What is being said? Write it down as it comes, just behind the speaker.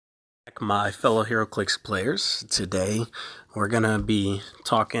back, my fellow Heroclix players. Today we're going to be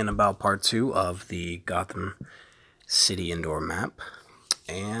talking about part 2 of the Gotham City indoor map.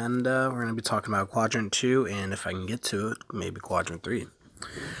 And we're going to be talking about quadrant 2, and if I can get to it, maybe quadrant 3.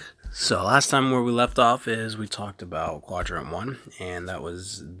 So last time where we left off is we talked about quadrant 1, and that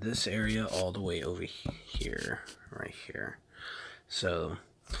was this area all the way over here, right here. So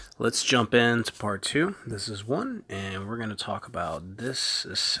let's jump into part 2. This is 1, and we're going to talk about this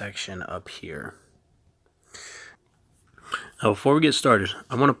section up here. Now, before we get started,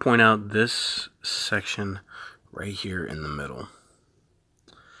 I want to point out this section right here in the middle.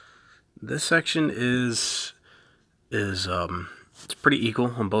 This section is it's pretty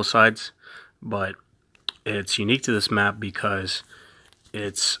equal on both sides, but it's unique to this map because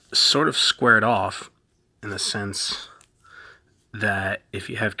it's sort of squared off in the sense that if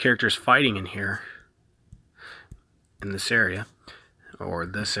you have characters fighting in here, in this area, or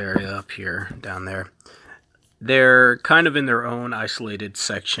this area up here, down there, they're kind of in their own isolated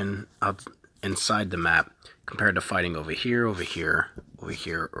section out inside the map compared to fighting over here, over here, over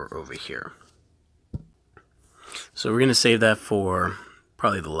here, or over here. So we're going to save that for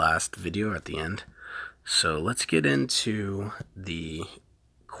probably the last video at the end. So let's get into the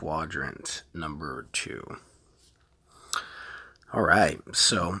quadrant number 2. Alright,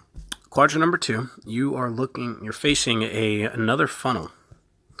 so quadrant number 2, you're facing another funnel.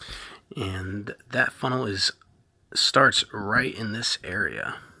 And that funnel starts right in this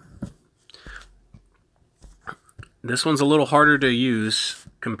area. This one's a little harder to use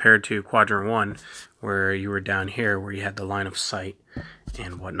compared to quadrant 1, where you were down here where you had the line of sight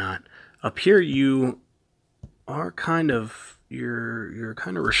and whatnot. Up here you are you're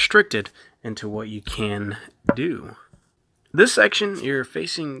kind of restricted into what you can do. This section, you're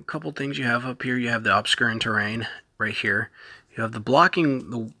facing a couple things you have up here. You have the obscuring terrain right here. You have the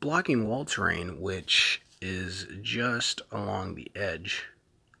blocking wall terrain, which is just along the edge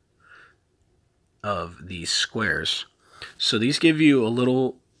of these squares. So these give you a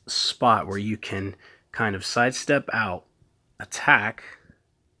little spot where you can kind of sidestep out, attack,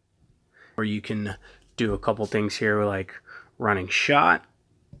 or you can do a couple things here like running shot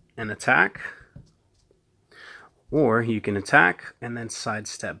and attack. Or you can attack and then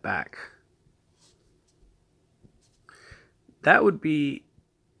sidestep back. That would be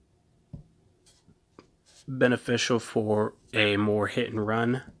beneficial for a more hit and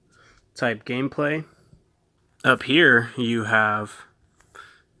run type gameplay. Up here you have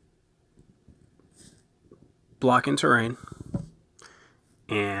blocking terrain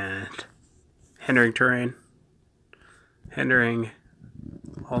and hindering terrain. Hindering,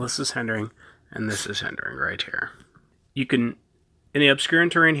 all this is hindering, and this is hindering right here. You can, in the obscuring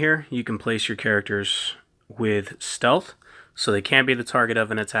terrain here, you can place your characters with stealth, so they can't be the target of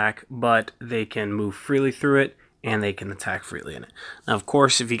an attack, but they can move freely through it, and they can attack freely in it. Now, of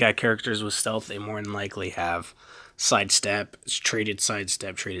course, if you got characters with stealth, they more than likely have sidestep, traded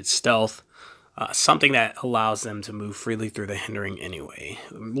stealth, something that allows them to move freely through the hindering anyway.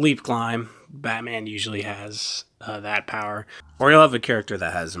 Leap climb, Batman usually has that power, or you'll have a character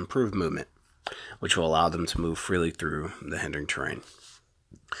that has improved movement, which will allow them to move freely through the hindering terrain.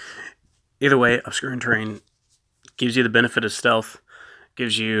 Either way, obscuring terrain gives you the benefit of stealth,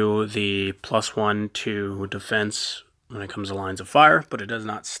 gives you the +1 to defense when it comes to lines of fire, but it does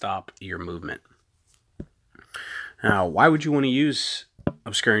not stop your movement. Now, why would you want to use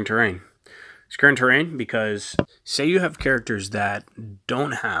obscuring terrain? Obscuring terrain because say you have characters that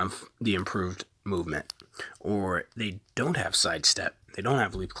don't have the improved movement, or they don't have sidestep, they don't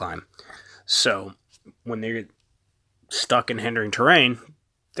have leap climb. So when they're stuck in hindering terrain,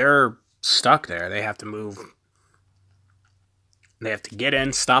 they're stuck there. They have to move. They have to get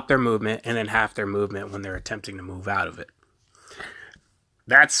in, stop their movement, and then half their movement when they're attempting to move out of it.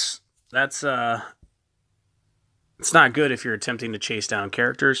 It's not good if you're attempting to chase down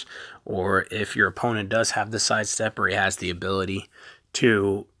characters, or if your opponent does have the sidestep, or he has the ability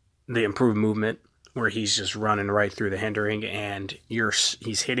to the improved movement, where he's just running right through the hindering, and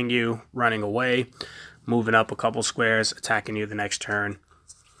he's hitting you, running away, moving up a couple squares, attacking you the next turn.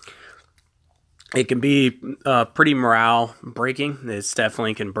 It can be pretty morale breaking. It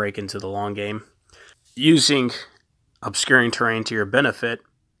definitely can break into the long game. Using obscuring terrain to your benefit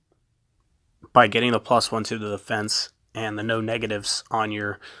by getting the +1 to the defense and the no negatives on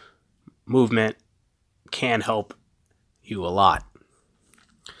your movement can help you a lot.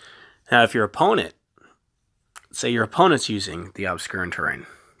 Now, if your opponent, say your opponent's using the obscuring terrain,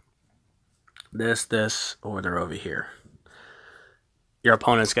 this, or they're over here, your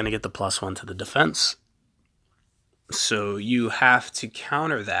opponent's going to get the +1 to the defense. So you have to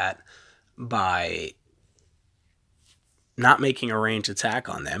counter that by not making a ranged attack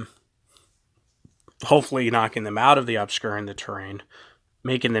on them, hopefully knocking them out of the obscuring the terrain,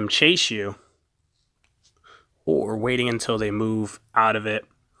 making them chase you, or waiting until they move out of it,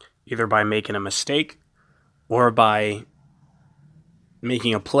 either by making a mistake or by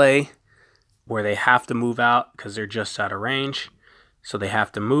making a play where they have to move out because they're just out of range, so they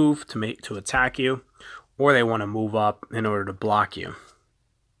have to move to attack you, or they want to move up in order to block you.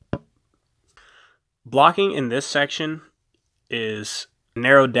 Blocking in this section is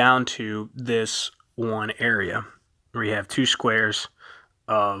narrowed down to this one area where you have two squares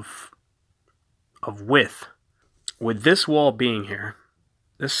of width. With this wall being here,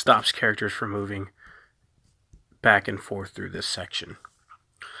 this stops characters from moving back and forth through this section.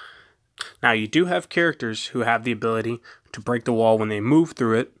 Now, you do have characters who have the ability to break the wall when they move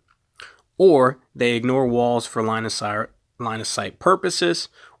through it, or they ignore walls for line of sight purposes,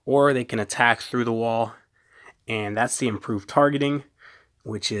 or they can attack through the wall, and that's the improved targeting,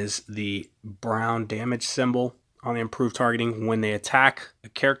 which is the brown damage symbol on the improved targeting. When they attack a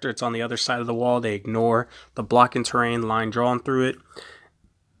character that's on the other side of the wall, they ignore the blocking terrain line drawn through it.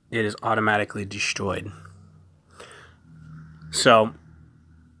 It is automatically destroyed. So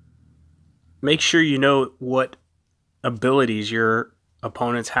make sure you know what abilities your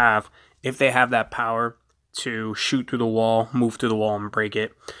opponents have. If they have that power to shoot through the wall, move through the wall, and break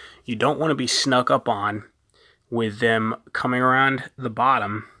it, you don't want to be snuck up on with them coming around the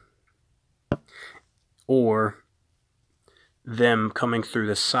bottom or them coming through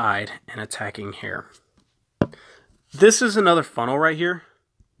the side and attacking here. This is another funnel right here.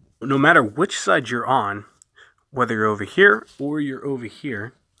 No matter which side you're on, whether you're over here or you're over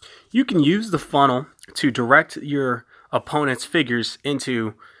here, you can use the funnel to direct your opponent's figures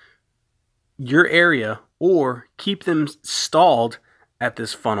into your area or keep them stalled at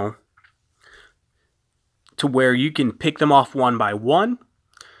this funnel to where you can pick them off one by one,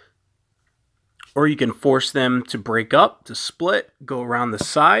 or you can force them to break up, to split, go around the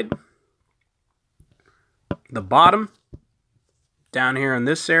side, the bottom, down here in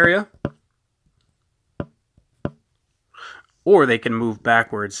this area, or they can move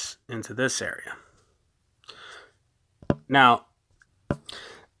backwards into this area. Now,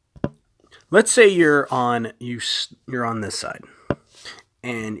 let's say you're on this side,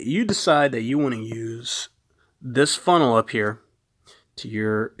 and you decide that you want to use this funnel up here to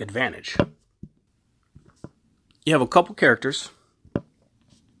your advantage. You have a couple characters.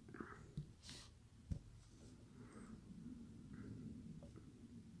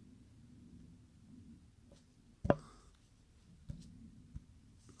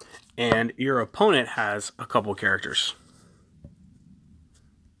 And your opponent has a couple characters.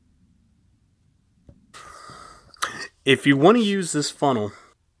 If you want to use this funnel,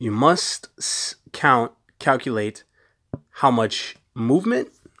 you must calculate how much movement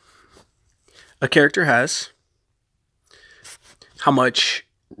a character has, how much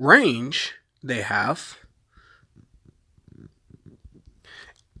range they have,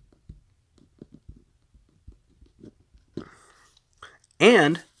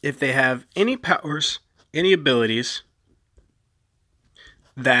 and if they have any powers, any abilities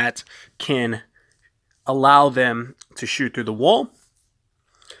that can allow them to shoot through the wall,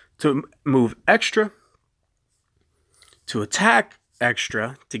 to move extra, to attack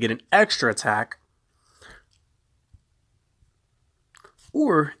extra, to get an extra attack,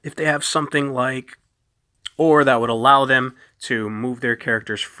 or if they have something like, or that would allow them to move their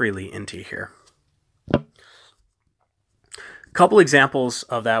characters freely into here. A couple examples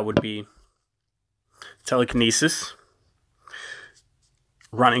of that would be telekinesis,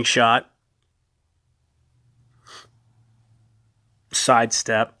 running shot,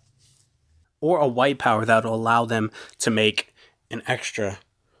 sidestep, or a white power that will allow them to make an extra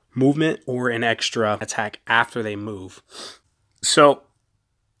movement or an extra attack after they move. So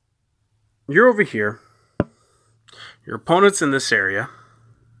you're over here, your opponent's in this area,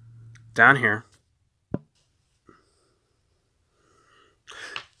 down here.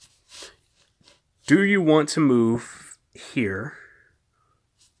 Do you want to move here?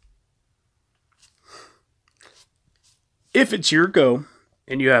 If it's your go,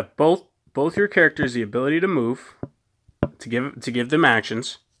 and you have both your characters the ability to move, to give them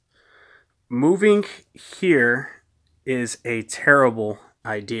actions, moving here is a terrible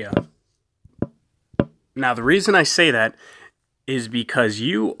idea. Now, the reason I say that is because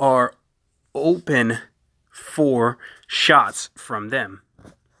you are open for shots from them.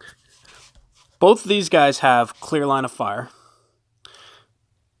 Both of these guys have clear line of fire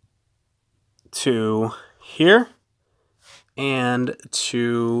to here and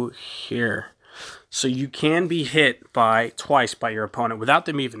to here. So you can be hit twice by your opponent without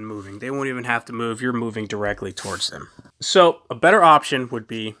them even moving. They won't even have to move. You're moving directly towards them. So a better option would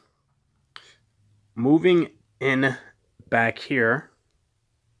be moving in back here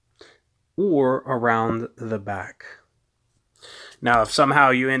or around the back. Now, if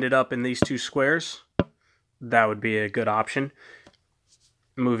somehow you ended up in these two squares, that would be a good option.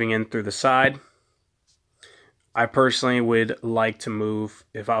 Moving in through the side. I personally would like to move,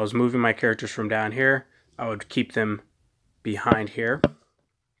 if I was moving my characters from down here, I would keep them behind here.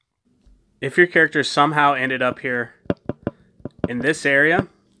 If your character somehow ended up here in this area,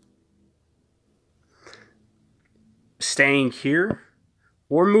 staying here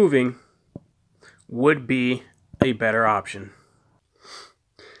or moving would be a better option.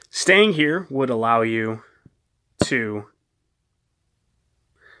 Staying here would allow you to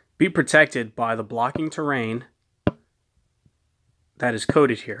be protected by the blocking terrain that is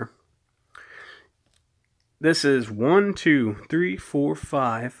coded here. This is 1, 2, 3, 4,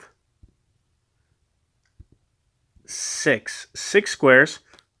 5, 6. 6 squares.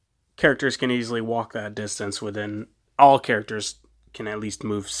 Characters can easily walk that distance within. All characters can at least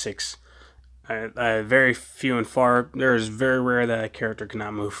move 6. Very few and far. There is very rare that a character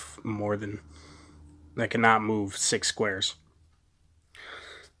cannot move cannot move 6 squares.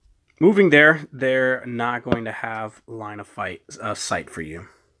 Moving there, they're not going to have line of sight for you.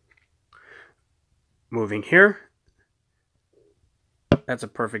 Moving here, that's a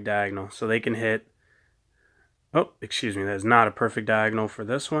perfect diagonal. So they can hit, oh, excuse me, that is not a perfect diagonal for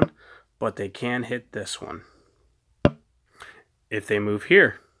this one, but they can hit this one. If they move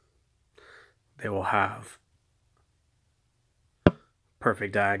here, they will have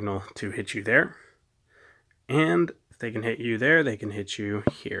perfect diagonal to hit you there. And if they can hit you there, they can hit you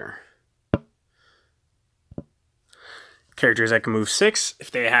here. Characters that can move 6, if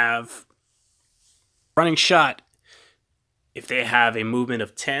they have running shot, if they have a movement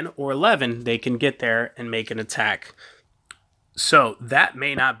of 10 or 11, they can get there and make an attack. So that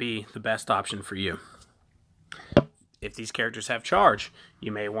may not be the best option for you. If these characters have charge,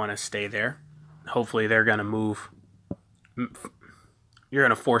 you may want to stay there. Hopefully they're going to move. You're going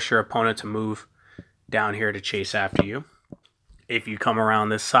to force your opponent to move down here to chase after you. If you come around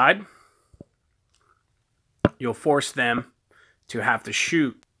this side, you'll force them to have to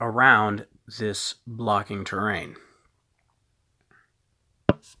shoot around this blocking terrain.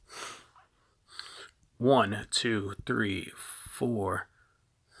 1, 2, 3, 4.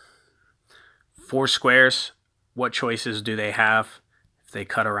 4 squares. What choices do they have if they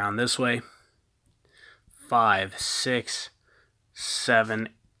cut around this way? 5, 6, 7,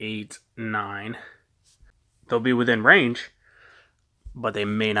 8, 9. They'll be within range, but they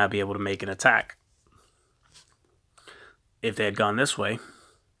may not be able to make an attack. If they had gone this way,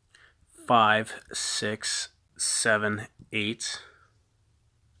 5, 6, 7, 8,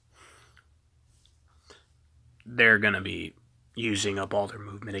 they're going to be using up all their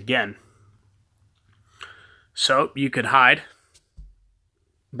movement again. So you could hide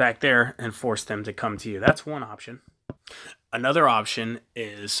back there and force them to come to you. That's one option. Another option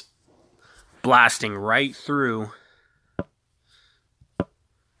is blasting right through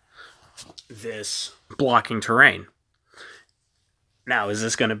this blocking terrain. Now, is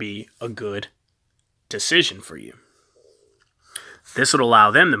this going to be a good decision for you? This would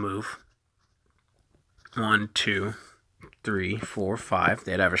allow them to move 1, 2, 3, 4, 5.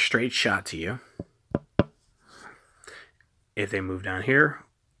 They'd have a straight shot to you. If they move down here,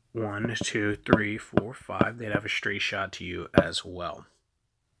 1, 2, 3, 4, 5, they'd have a straight shot to you as well.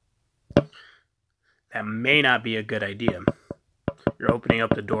 That may not be a good idea. You're opening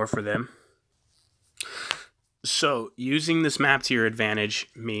up the door for them. So using this map to your advantage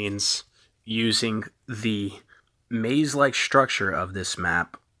means using the maze-like structure of this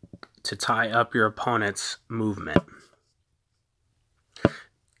map to tie up your opponent's movement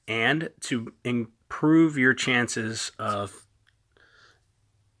and to improve your chances of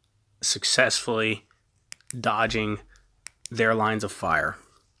successfully dodging their lines of fire.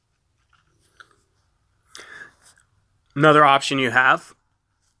 Another option you have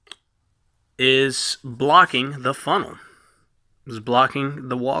is blocking the funnel, is blocking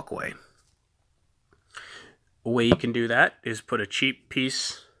the walkway. A way you can do that is put a cheap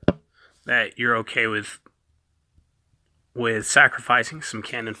piece that you're okay with sacrificing some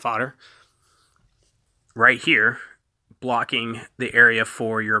cannon fodder right here, blocking the area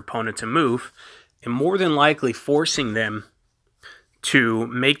for your opponent to move, and more than likely forcing them to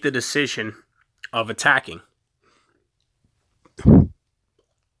make the decision of attacking.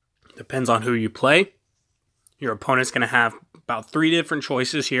 Depends on who you play. Your opponent's going to have about 3 different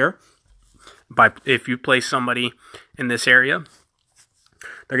choices here. If you place somebody in this area,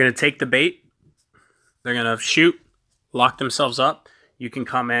 they're going to take the bait, they're going to shoot, lock themselves up. You can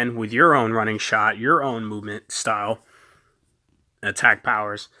come in with your own running shot, your own movement style, attack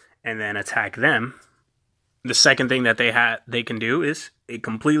powers, and then attack them. The second thing that they can do is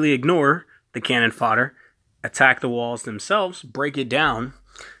completely ignore the cannon fodder, attack the walls themselves, break it down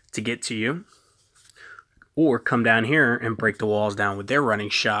to get to you, or come down here and break the walls down with their running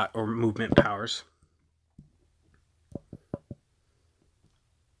shot or movement powers.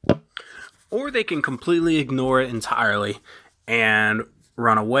 Or they can completely ignore it entirely and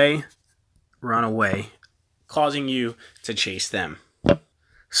run away, causing you to chase them.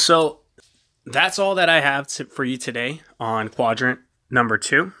 So that's all that I have for you today on quadrant number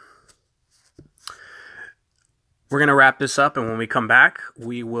 2. We're going to wrap this up, and when we come back,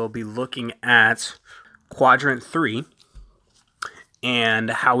 we will be looking at quadrant 3 and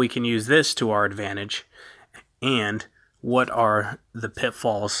how we can use this to our advantage, and what are the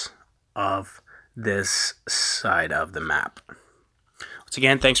pitfalls of this side of the map. Once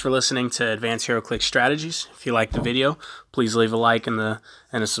again, thanks for listening to Advanced Heroclix Strategies. If you liked the video, please leave a like and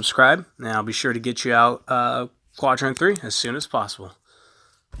a subscribe, and I'll be sure to get you out quadrant 3 as soon as possible.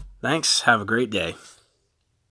 Thanks. Have a great day.